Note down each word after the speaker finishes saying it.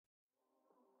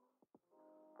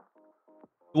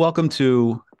Welcome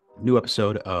to a new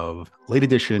episode of Late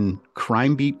Edition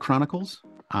Crime Beat Chronicles.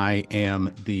 I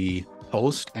am the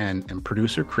host and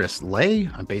producer, Chris Lay.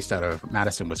 I'm based out of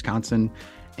Madison, Wisconsin,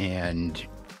 and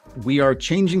we are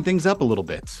changing things up a little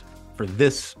bit for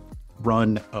this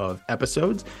run of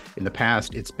episodes. In the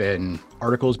past, it's been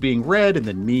articles being read and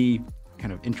then me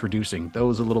kind of introducing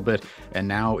those a little bit, and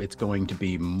now it's going to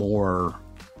be more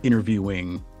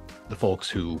interviewing the folks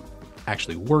who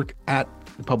actually work at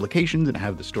the publications and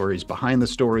have the stories behind the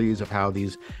stories of how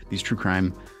these true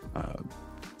crime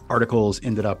articles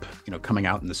ended up, coming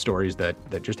out in the stories that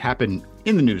just happened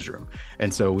in the newsroom.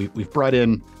 And so we've brought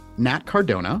in Nat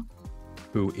Cardona,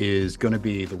 who is going to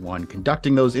be the one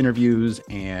conducting those interviews.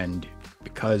 And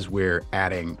because we're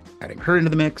adding her into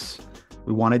the mix,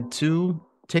 we wanted to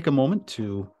take a moment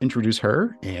to introduce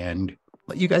her and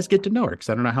let you guys get to know her, because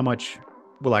I don't know how much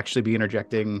we'll actually be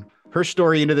interjecting her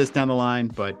story into this down the line,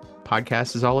 but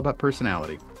podcast is all about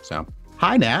personality. So,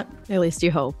 hi, Nat. At least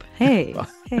you hope. Hey,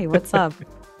 hey, what's up?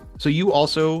 So you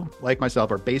also, like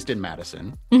myself, are based in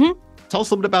Madison. Mm-hmm. Tell us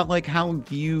a little bit about how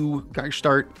you got your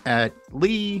start at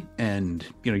Lee and,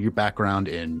 your background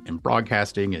in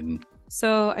broadcasting. And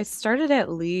so I started at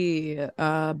Lee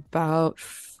about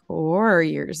 4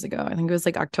 years ago. I think it was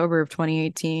like October of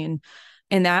 2018.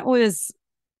 And that was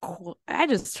I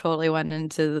just totally went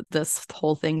into this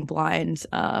whole thing blind.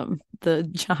 The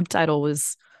job title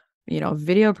was,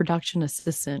 video production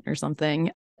assistant or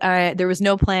something. There was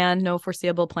no plan, no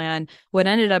foreseeable plan. What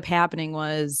ended up happening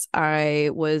was I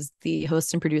was the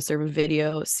host and producer of a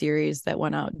video series that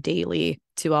went out daily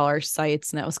to all our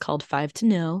sites, and that was called 5 to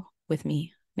Know with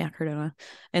me, Nat Cardona.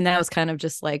 And that was kind of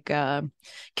just like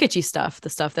kitschy stuff,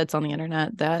 the stuff that's on the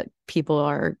internet that people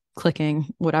are clicking,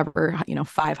 whatever,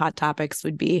 5 hot topics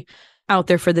would be out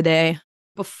there for the day.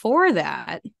 Before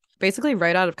that, basically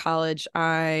right out of college,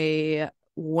 I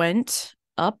went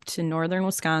up to northern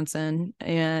Wisconsin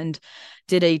and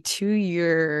did a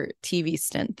 2-year TV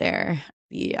stint there.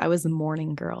 I was the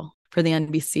morning girl for the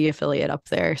NBC affiliate up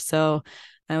there. So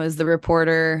I was the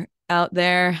reporter out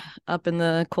there up in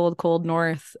the cold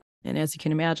north. And as you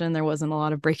can imagine, there wasn't a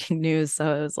lot of breaking news.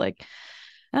 So it was like,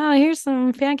 oh, here's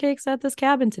some pancakes at this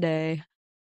cabin today.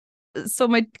 So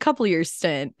my couple years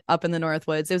stint up in the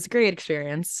Northwoods, it was a great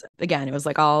experience. Again, it was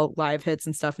like all live hits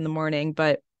and stuff in the morning,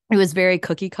 but it was very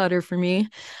cookie cutter for me.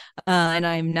 And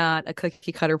I'm not a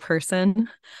cookie cutter person.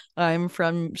 I'm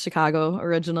from Chicago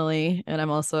originally, and I'm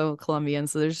also Colombian.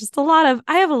 So there's just I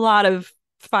have a lot of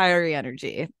fiery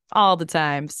energy all the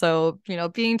time. So,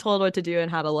 being told what to do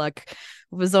and how to look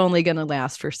was only going to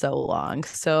last for so long.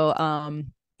 So,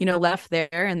 left there,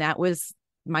 and that was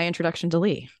my introduction to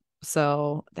Lee.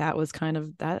 So that was kind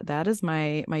of that is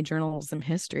my journalism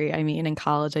history. I mean, in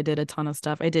college, I did a ton of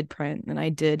stuff. I did print and I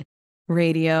did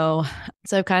radio.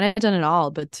 So I've kind of done it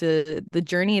all, but to the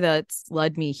journey that's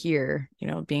led me here,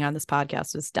 being on this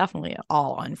podcast is definitely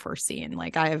all unforeseen.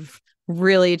 Like I've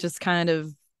really just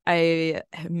I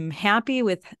am happy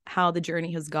with how the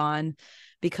journey has gone,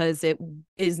 because it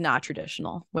is not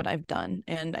traditional what I've done.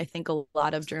 And I think a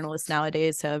lot of journalists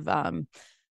nowadays have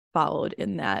followed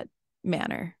in that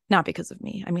manner, not because of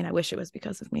me. I mean, I wish it was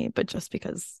because of me, but just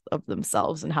because of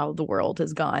themselves and how the world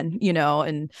has gone,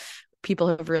 and people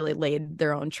have really laid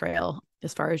their own trail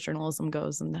as far as journalism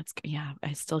goes. And that's,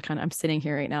 I still I'm sitting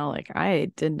here right now. Like,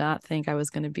 I did not think I was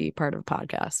going to be part of a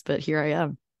podcast, but here I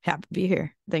am. Happy to be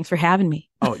here. Thanks for having me.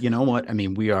 Oh, you know what? I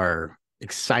mean, we are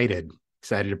excited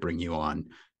to bring you on.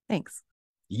 Thanks.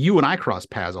 You and I crossed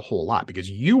paths a whole lot because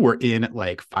you were in at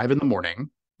like 5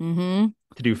 a.m.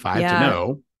 to do 5 to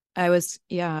Know.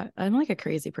 I'm like a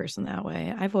crazy person that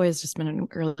way. I've always just been an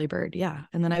early bird. Yeah.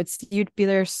 And then you'd be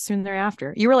there soon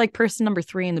thereafter. You were like person number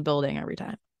 3 in the building every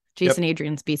time. Jason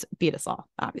Adrian's beat us all,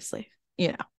 obviously.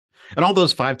 And all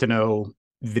those 5 to Know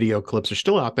video clips are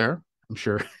still out there, I'm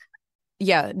sure.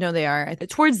 Yeah, no, they are.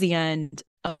 Towards the end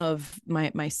of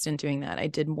my stint doing that, I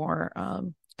did more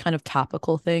kind of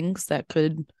topical things that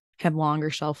could have longer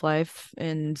shelf life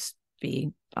and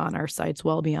be on our sites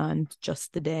well beyond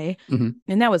just the day. Mm-hmm.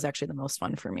 And that was actually the most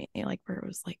fun for me. Like, where it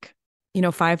was like,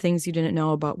 5 things you didn't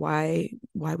know about why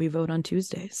we vote on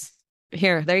Tuesdays.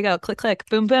 There you go. Click, click,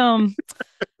 boom, boom.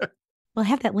 We'll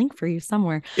have that link for you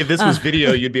somewhere. If this was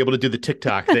video, you'd be able to do the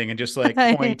TikTok thing and just like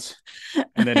point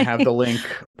and then have the link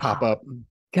pop up.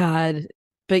 God.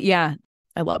 But yeah,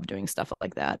 I love doing stuff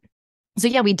like that. So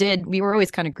yeah, we were always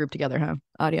kind of grouped together, huh?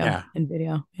 Audio and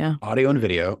video. Yeah. Audio and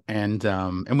video. And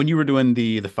when you were doing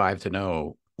the 5 to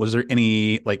Know, was there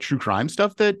any like true crime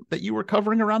stuff that you were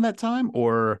covering around that time?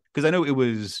 Or because I know it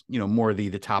was, more the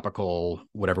topical,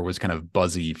 whatever was kind of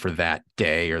buzzy for that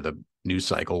day, or the news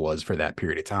cycle was for that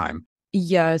period of time.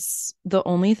 Yes, the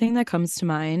only thing that comes to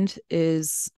mind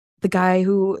is the guy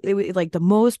who like the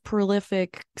most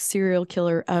prolific serial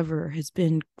killer ever has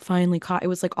been finally caught. It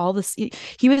was like all this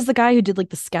he was the guy who did like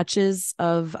the sketches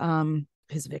of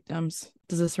his victims.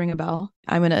 Does this ring a bell?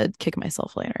 I'm gonna kick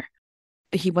myself later.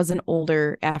 He was an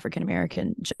older African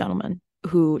American gentleman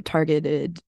who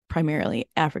targeted primarily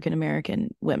African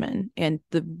American women. And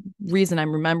the reason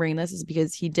I'm remembering this is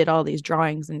because he did all these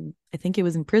drawings, and I think it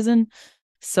was in prison.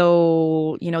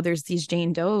 So, there's these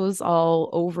Jane Does all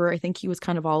over. I think he was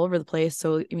kind of all over the place.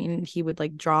 So, I mean, he would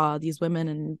like draw these women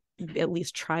and at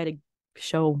least try to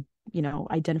show,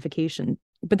 identification.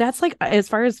 But that's like, as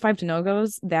far as Five to Know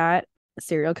goes, that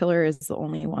serial killer is the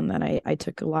only one that I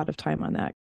took a lot of time on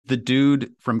that. The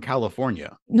dude from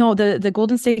California. No, the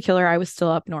Golden State Killer, I was still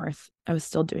up north. I was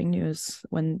still doing news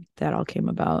when that all came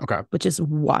about. Okay. Which is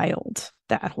wild.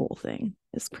 That whole thing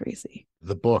is crazy.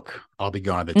 The book, I'll Be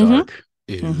Gone in the Dark,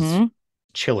 is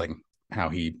chilling how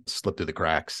he slipped through the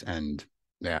cracks. And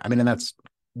yeah, I mean, and that's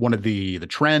one of the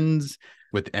trends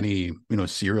with any,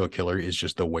 serial killer is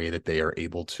just the way that they are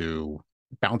able to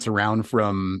bounce around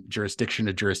from jurisdiction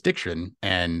to jurisdiction,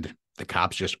 and the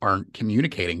cops just aren't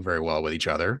communicating very well with each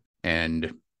other.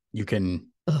 And you can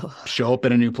show up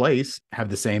in a new place, have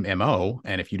the same MO.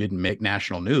 And if you didn't make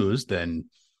national news, then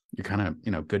you're kind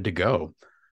of, good to go.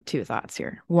 Two thoughts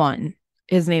here. One,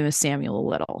 his name is Samuel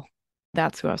Little.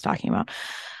 That's who I was talking about.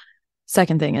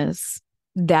 Second thing is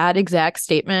that exact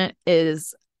statement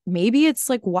is maybe it's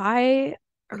like why,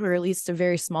 or at least a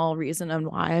very small reason on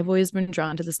why I've always been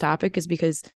drawn to this topic is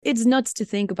because it's nuts to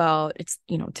think about. It's,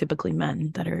 typically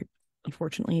men that are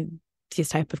unfortunately these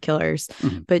type of killers.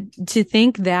 But to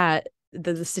think that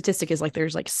the statistic is like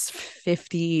there's like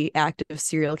 50 active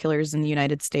serial killers in the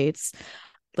United States,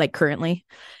 like currently.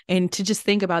 And to just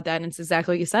think about that, and it's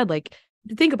exactly what you said, like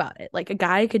think about it, like a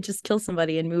guy could just kill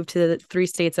somebody and move to 3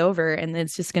 states over and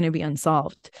it's just going to be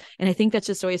unsolved. And I think that's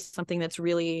just always something that's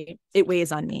really, it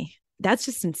weighs on me. That's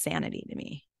just insanity to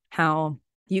me, how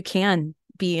you can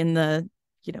be in the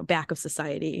back of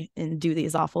society and do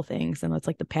these awful things. And that's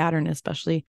like the pattern,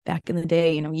 especially back in the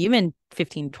day, even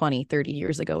 15, 20, 30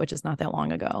 years ago, which is not that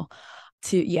long ago,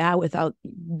 without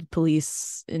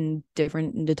police and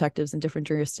different detectives in different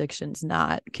jurisdictions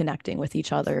not connecting with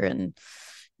each other. And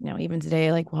even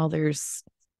today, like, well, there's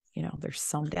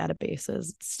some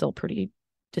databases, it's still pretty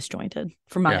disjointed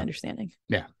from my understanding.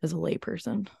 Yeah. As a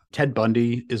layperson. Ted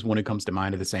Bundy is one who comes to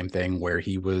mind of the same thing, where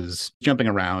he was jumping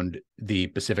around the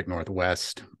Pacific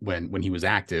Northwest when he was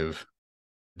active.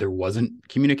 There wasn't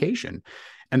communication.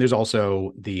 And there's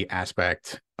also the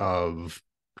aspect of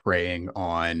preying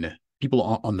on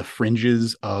people on the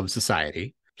fringes of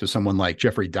society. So someone like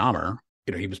Jeffrey Dahmer,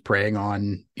 he was preying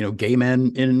on, gay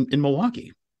men in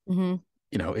Milwaukee.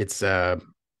 It's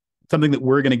something that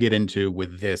we're going to get into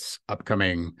with this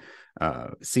upcoming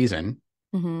season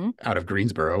out of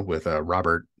Greensboro with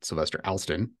Robert Sylvester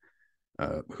Alston,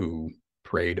 who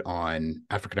preyed on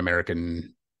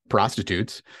African-American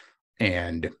prostitutes.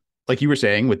 And like you were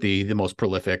saying, with the most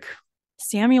prolific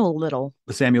Samuel Little,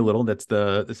 that's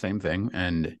the same thing.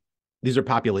 And these are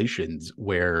populations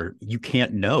where you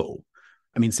can't know.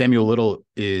 I mean, Samuel Little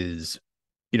is,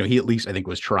 he at least I think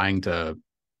was trying to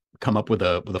come up with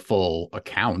a full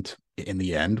account in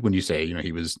the end. When you say,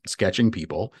 he was sketching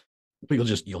people, but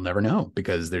you'll never know,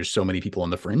 because there's so many people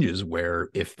on the fringes where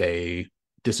if they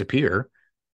disappear,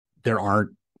 there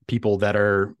aren't people that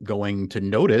are going to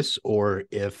notice, or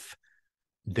if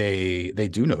they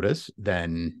do notice,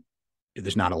 then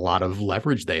there's not a lot of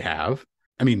leverage they have.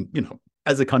 I mean,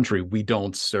 as a country, we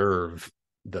don't serve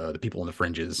the people on the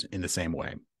fringes in the same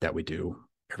way that we do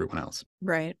everyone else.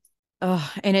 Right.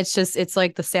 And it's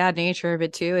like the sad nature of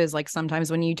it too, is like sometimes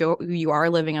when you are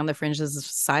living on the fringes of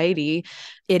society,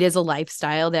 it is a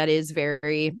lifestyle that is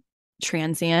very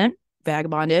transient,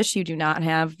 vagabondish. You do not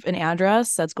have an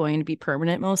address that's going to be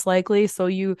permanent, most likely. So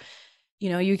you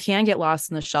can get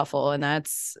lost in the shuffle, and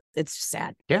it's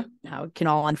sad. Yeah. How it can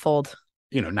all unfold.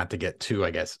 Not to get too, I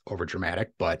guess, over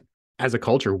dramatic, but as a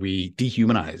culture, we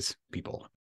dehumanize people.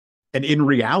 And in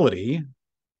reality,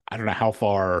 I don't know how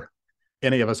far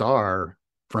any of us are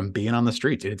from being on the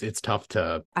streets. It's tough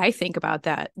to... I think about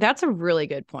that. That's a really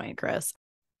good point, Chris.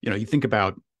 You think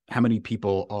about how many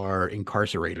people are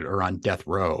incarcerated or on death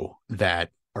row that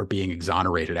are being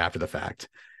exonerated after the fact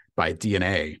by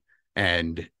DNA.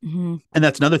 And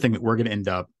that's another thing that we're going to end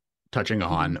up touching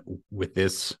on with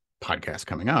this podcast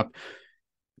coming up,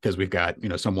 because we've got,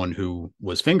 someone who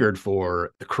was fingered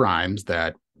for the crimes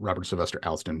that Robert Sylvester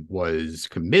Alston was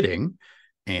committing,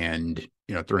 and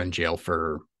thrown in jail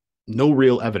for no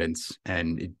real evidence.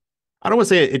 And I don't want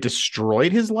to say it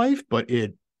destroyed his life, but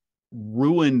it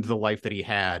ruined the life that he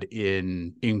had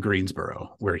in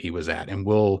Greensboro where he was at. And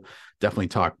we'll definitely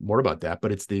talk more about that.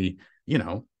 But it's the,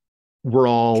 we're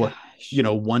all, Gosh.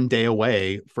 one day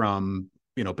away from,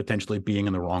 potentially being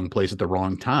in the wrong place at the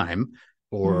wrong time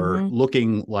or Mm-hmm.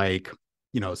 looking like,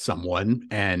 someone.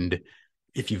 And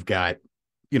if you've got,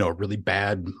 a really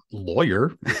bad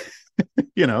lawyer,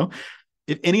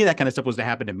 if any of that kind of stuff was to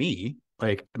happen to me,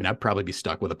 like, I mean, I'd probably be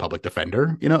stuck with a public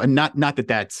defender, and not that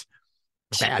that's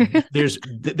bad. There's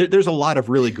a lot of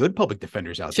really good public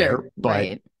defenders out Sure, there, but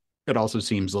right. it also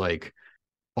seems like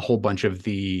a whole bunch of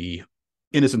the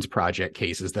Innocence Project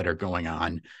cases that are going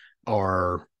on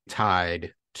are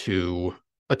tied to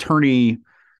attorney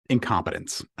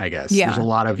incompetence, I guess. There's a Yeah.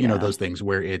 lot of, Yeah. those things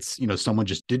where it's, someone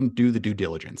just didn't do the due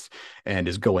diligence and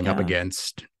is going up Yeah.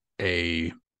 against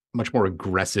a much more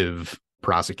aggressive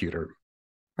prosecutor.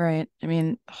 Right. I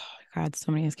mean, oh, God,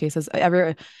 so many of these cases.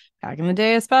 Back in the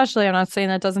day, especially. I'm not saying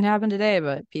that doesn't happen today,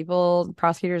 but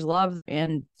prosecutors love,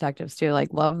 and detectives too, like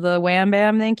love the wham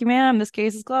bam, thank you, ma'am. This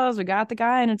case is closed. We got the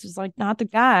guy, and it's just like not the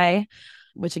guy,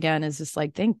 which again is just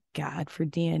like, thank God for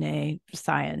DNA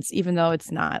science, even though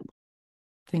it's not.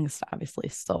 Things obviously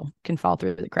still can fall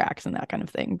through the cracks and that kind of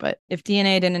thing. But if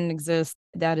DNA didn't exist,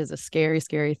 that is a scary,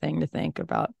 scary thing to think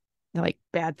about. Like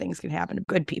bad things can happen to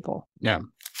good people. Yeah.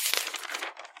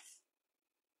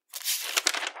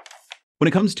 When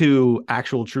it comes to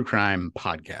actual true crime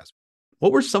podcasts,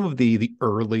 what were some of the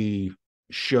early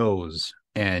shows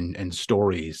and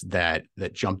stories that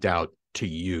jumped out to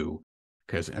you?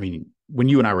 Because I mean, when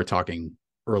you and I were talking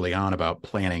early on about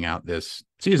planning out this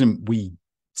season, we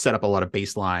set up a lot of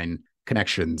baseline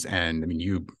connections, and I mean,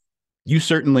 you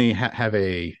certainly have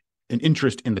an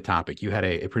interest in the topic. You had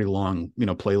a pretty long,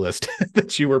 playlist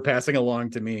that you were passing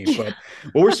along to me. But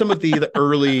what were some of the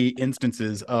early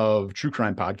instances of true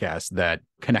crime podcasts that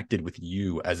connected with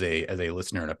you as a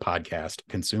listener and a podcast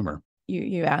consumer?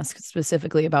 You ask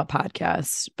specifically about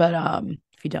podcasts, but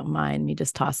if you don't mind me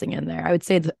just tossing in there, I would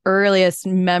say the earliest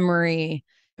memory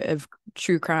of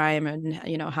true crime and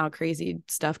how crazy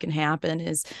stuff can happen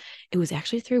is it was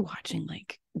actually through watching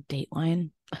like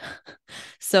Dateline.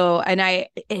 So, and I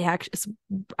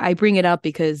bring it up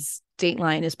because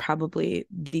Dateline is probably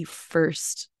the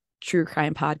first true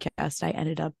crime podcast I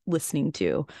ended up listening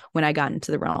to when I got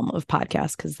into the realm of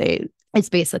podcasts, because it's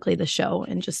basically the show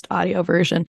and just audio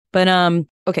version. But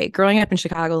okay, growing up in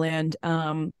Chicagoland,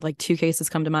 like two cases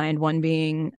come to mind, one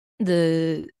being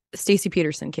the Stacy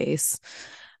Peterson case.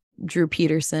 Drew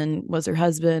Peterson was her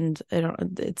husband.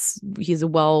 He's a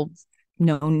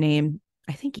well-known name,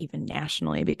 I think even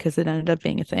nationally, because it ended up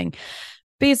being a thing.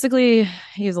 Basically,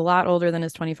 he was a lot older than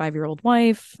his 25-year-old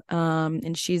wife,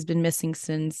 and she's been missing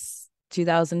since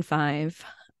 2005.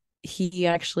 He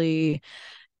actually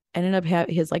ended up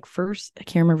having his first, I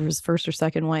can't remember, his first or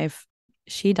second wife.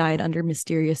 She died under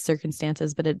mysterious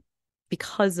circumstances, but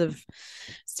because of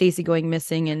Stacy going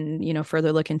missing and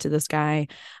further look into this guy,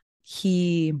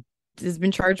 he has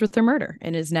been charged with her murder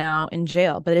and is now in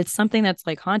jail. But it's something that's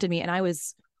haunted me. And I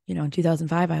was, in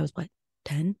 2005, I was what,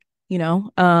 10,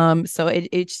 so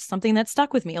it's something that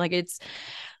stuck with me. It's,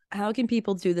 how can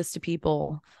people do this to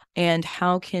people? And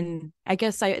how can,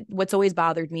 what's always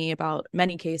bothered me about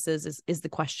many cases is the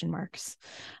question marks,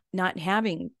 not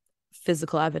having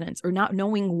physical evidence or not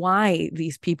knowing why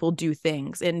these people do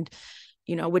things. And,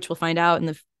 which we'll find out in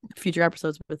the future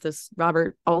episodes with this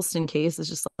Robert Alston case, is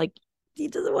just he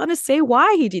doesn't want to say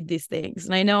why he did these things.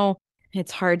 And I know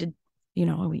it's hard to, you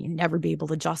never be able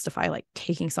to justify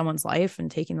taking someone's life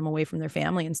and taking them away from their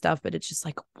family and stuff. But it's just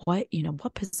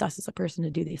what possesses a person to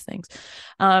do these things?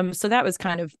 So that was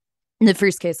kind of the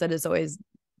first case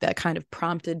that kind of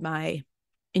prompted my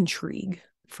intrigue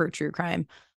for true crime.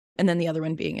 And then the other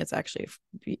one being,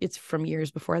 it's from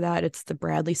years before that. It's the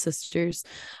Bradley sisters.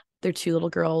 They're two little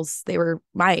girls. They were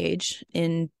my age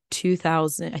in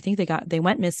 2000. I think they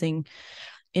went missing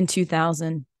in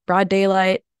 2000, broad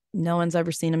daylight. No one's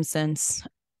ever seen them since.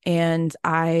 And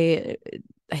I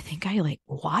think I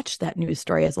watched that news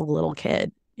story as a little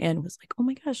kid and was like, oh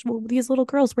my gosh, well, these little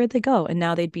girls, where'd they go? And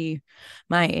now they'd be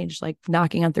my age,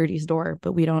 knocking on 30's door,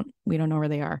 but we don't know where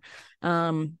they are.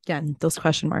 Again, those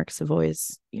question marks have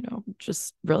always,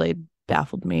 just really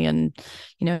baffled me and,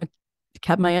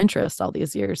 kept my interest all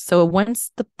these years. So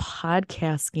once the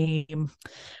podcast game, I'm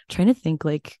trying to think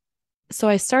so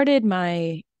I started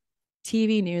my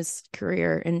TV news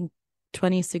career in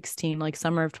 2016,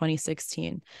 summer of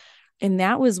 2016. And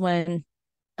that was when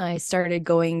I started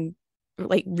going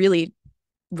really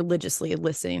religiously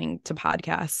listening to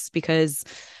podcasts, because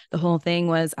the whole thing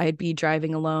was I'd be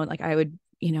driving alone. I would,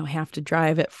 have to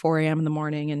drive at 4 a.m. in the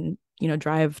morning and,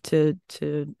 drive to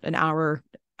an hour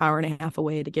hour and a half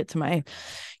away to get to my,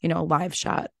 live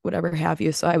shot, whatever have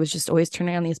you. So I was just always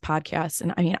turning on these podcasts.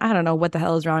 And I mean, I don't know what the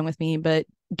hell is wrong with me, but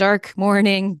dark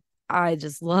morning, I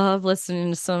just love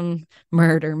listening to some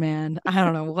murder, man. I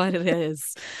don't know what it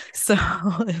is. So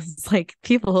it's like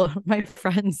people, my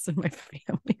friends and my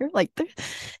family are like,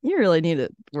 you really need to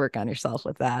work on yourself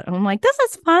with that. And I'm like, this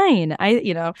is fine.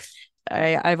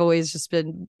 I've always just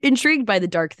been intrigued by the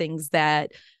dark things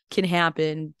that can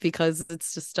happen because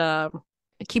it's just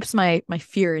it keeps my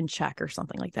fear in check or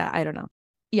something like that. I don't know.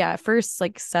 Yeah, first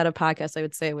like set of podcasts, I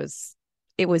would say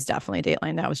it was definitely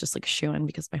Dateline. That was just like shoo-in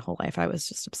because my whole life I was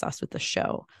just obsessed with the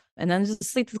show. And then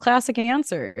just like the classic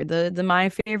answer, the My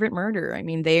Favorite Murder. I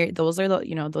mean, those are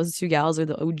those two gals are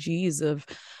the OGs of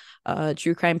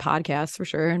true crime podcasts for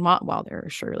sure. And while there are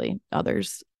surely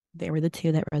others, they were the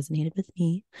two that resonated with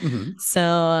me. Mm-hmm. So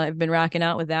I've been rocking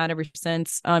out with that ever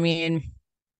since. I mean,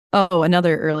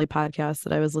 another early podcast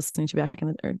that I was listening to back in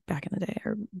the day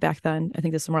or back then, I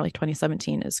think this is more like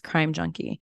 2017, is Crime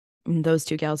Junkie. And those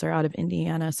two gals are out of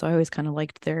Indiana. So I always kind of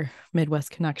liked their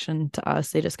Midwest connection to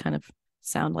us. They just kind of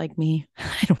sound like me.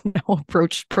 I don't know,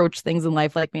 approach things in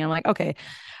life like me. I'm like, okay,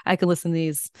 I could listen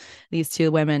to these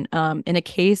two women. In a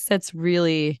case that's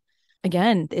really,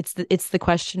 again, it's the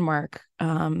question mark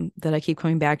that I keep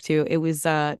coming back to. It was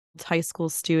a high school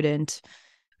student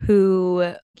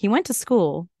who he went to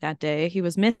school that day. He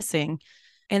was missing.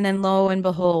 And then lo and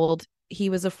behold, he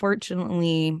was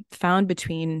unfortunately found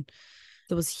between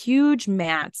those huge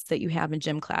mats that you have in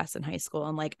gym class in high school.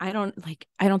 And like, I don't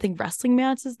think wrestling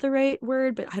mats is the right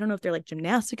word, but I don't know if they're like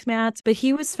gymnastics mats, but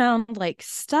he was found like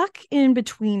stuck in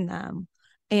between them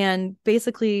and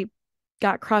basically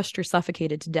got crushed or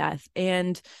suffocated to death.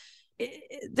 And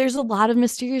there's a lot of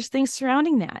mysterious things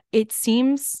surrounding that. It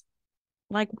seems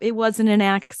like it wasn't an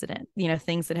accident,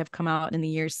 things that have come out in the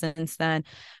years since then.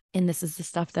 And this is the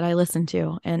stuff that I listen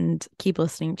to and keep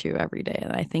listening to every day.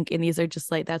 And I think, and these are just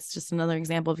like, that's just another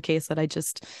example of a case that I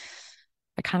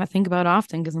kind of think about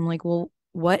often because I'm like, well,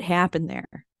 what happened there?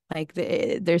 Like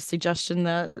there's suggestion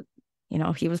that,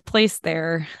 he was placed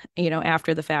there,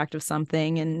 after the fact of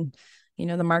something. And,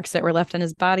 the marks that were left on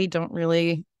his body don't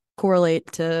really correlate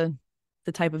to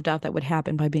the type of death that would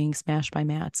happen by being smashed by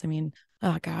mats. I mean,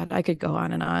 oh God, I could go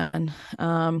on and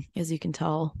on. As you can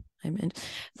tell, I mean,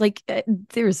 like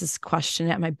there was this question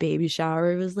at my baby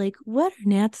shower. It was like, what are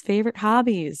Nat's favorite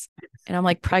hobbies? And I'm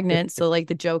like pregnant. So like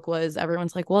the joke was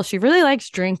everyone's like, well, she really likes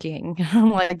drinking. And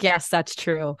I'm like, yes, that's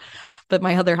true. But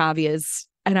my other hobby is,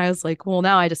 and I was like, well,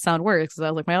 now I just sound worse. Cause I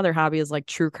was like, my other hobby is like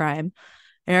true crime.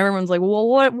 And everyone's like, well,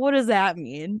 what does that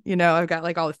mean? I've got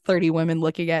like all 30 women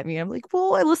looking at me. I'm like,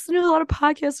 well, I listen to a lot of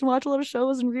podcasts and watch a lot of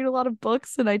shows and read a lot of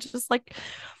books. And I just like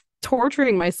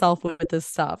torturing myself with this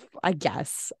stuff, I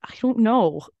guess. I don't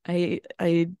know.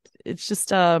 It's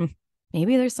just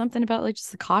maybe there's something about like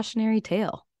just a cautionary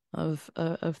tale of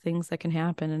things that can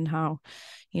happen and how,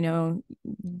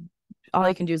 all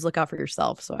you can do is look out for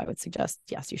yourself. So I would suggest,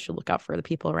 yes, you should look out for the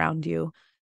people around you.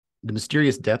 The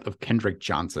Mysterious Death of Kendrick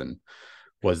Johnson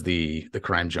was the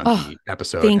Crime Junkie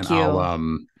episode. Thank you.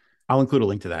 I'll include a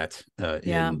link to that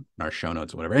in our show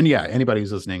notes or whatever. And yeah, anybody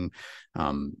who's listening,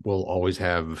 we'll always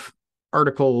have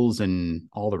articles and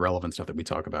all the relevant stuff that we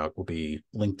talk about will be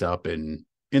linked up in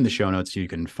the show notes. So you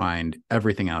can find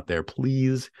everything out there.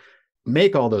 Please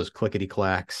make all those clickety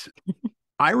clacks.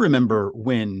 I remember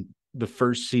when the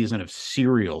first season of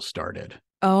Serial started.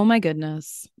 Oh my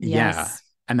goodness. Yes. Yeah.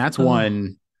 And that's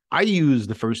one I use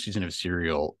the first season of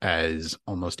Serial as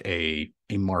almost a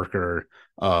marker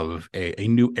of a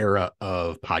new era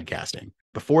of podcasting.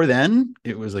 Before then,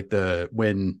 it was like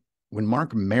when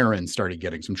Mark Maron started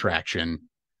getting some traction,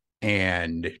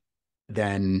 and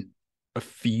then a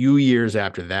few years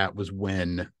after that was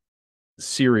when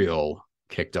Serial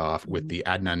kicked off with the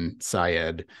Adnan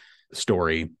Syed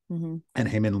story and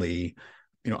Heyman Lee.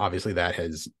 Obviously that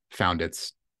has found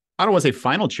its, I don't want to say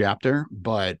final chapter,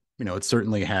 but it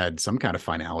certainly had some kind of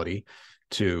finality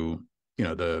to,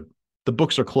 the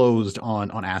books are closed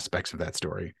on aspects of that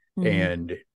story.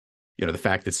 And, the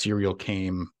fact that Serial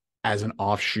came as an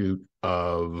offshoot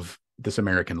of This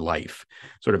American Life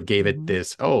sort of gave it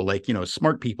this,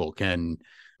 smart people can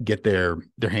get their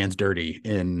hands dirty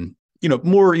in,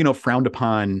 more, frowned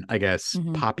upon, I guess,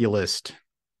 populist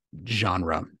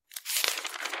genre.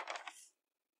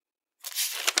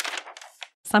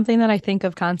 Something that I think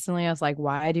of constantly is like,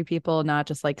 why do people not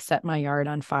just like set my yard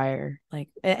on fire? Like,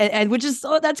 and which is,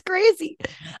 that's crazy.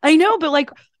 I know, but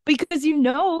like, because you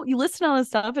listen to all this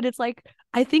stuff and it's like,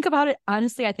 I think about it,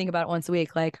 honestly, I think about it once a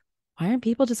week. Like, why aren't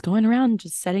people just going around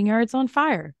just setting yards on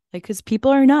fire? Like, because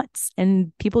people are nuts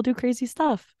and people do crazy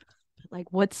stuff. Like,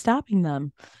 what's stopping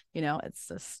them? It's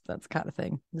just that's kind of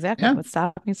thing. Exactly. Yeah. What's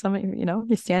stopping somebody?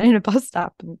 You're standing at a bus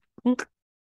stop and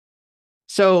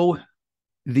So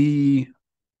the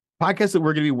podcast that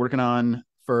we're going to be working on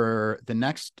for the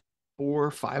next 4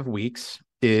 or 5 weeks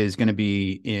is going to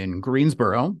be in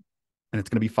Greensboro, and it's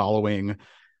going to be following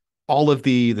all of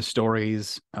the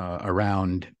stories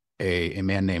around a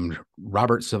man named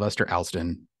Robert Sylvester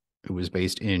Alston, who was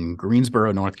based in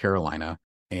Greensboro, North Carolina,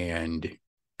 and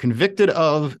convicted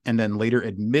of and then later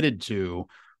admitted to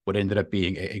what ended up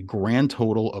being a grand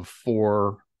total of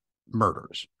 4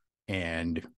 murders.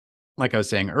 And like I was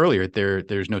saying earlier,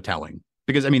 there's no telling,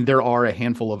 because I mean there are a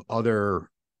handful of other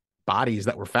bodies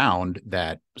that were found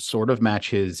that sort of match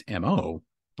his MO,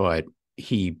 but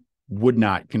he would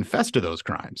not confess to those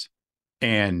crimes.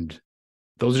 And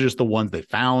those are just the ones they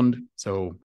found.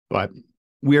 So, but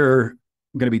we're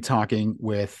going to be talking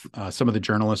with some of the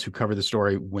journalists who covered the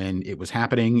story when it was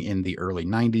happening in the early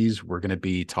 90s. We're going to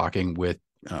be talking with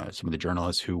some of the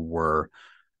journalists who were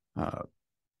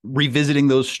revisiting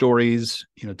those stories,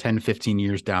 10, 15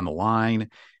 years down the line.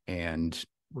 And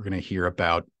we're going to hear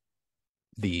about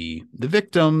the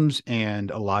victims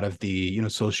and a lot of the,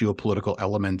 socio-political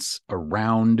elements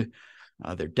around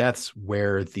their deaths,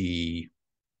 where the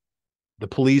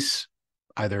police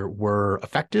either were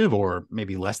effective or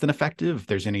maybe less than effective, if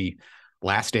there's any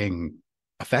lasting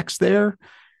effects there.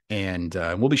 And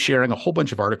we'll be sharing a whole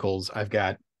bunch of articles. I've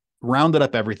got rounded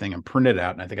up everything and printed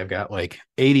out, and I think I've got like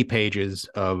 80 pages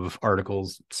of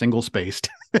articles, single spaced,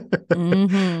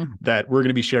 that we're going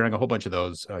to be sharing a whole bunch of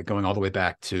those, going all the way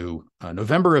back to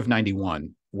November of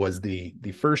 91 was the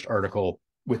first article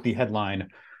with the headline,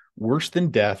 "Worse Than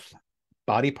Death,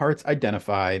 Body Parts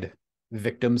Identified,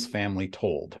 Victims' Family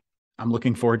Told." I'm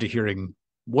looking forward to hearing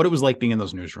what it was like being in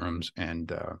those newsrooms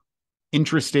and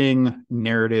interesting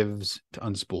narratives to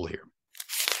unspool here.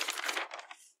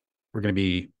 We're going to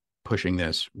be pushing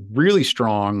this really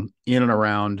strong in and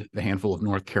around the handful of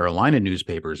North Carolina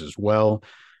newspapers as well.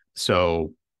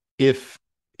 So if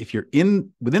you're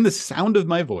within the sound of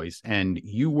my voice and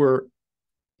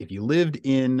if you lived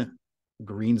in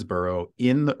Greensboro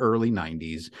in the early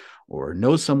 90s, or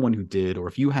know someone who did, or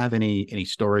if you have any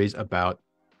stories about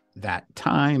that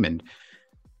time and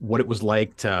what it was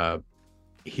like to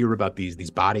hear about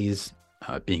these bodies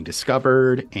being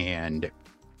discovered and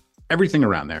everything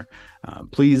around there,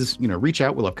 please, reach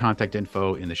out. We'll have contact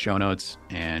info in the show notes,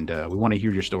 and we want to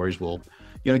hear your stories. We'll,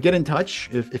 get in touch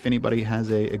if anybody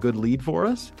has a good lead for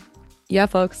us. Yeah,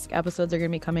 folks, episodes are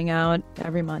going to be coming out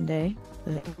every Monday.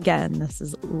 Again, this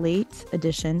is late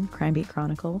edition Crime Beat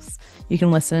Chronicles. You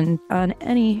can listen on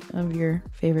any of your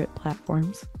favorite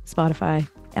platforms: Spotify,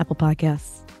 Apple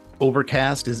Podcasts.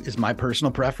 Overcast is my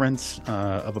personal preference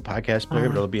of a podcast player,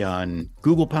 but it'll be on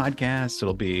Google Podcasts.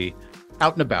 It'll be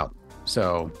out and about.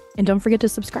 So, and don't forget to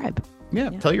subscribe.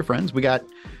 Yeah, tell your friends. We got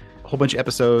a whole bunch of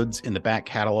episodes in the back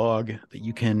catalog that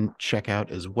you can check out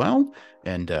as well.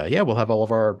 And we'll have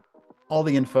all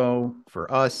the info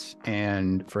for us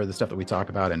and for the stuff that we talk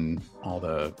about, and all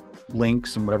the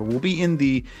links and whatever will be in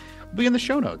the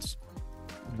show notes.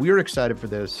 We're excited for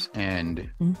this, and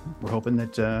we're hoping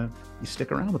that you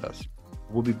stick around with us.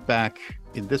 We'll be back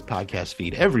in this podcast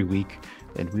feed every week,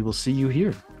 and we will see you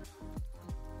here.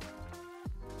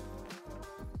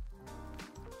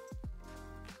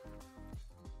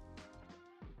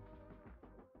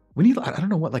 We need, I don't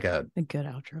know what, like a good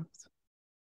outro,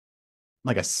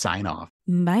 like a sign off.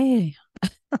 Bye.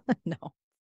 No.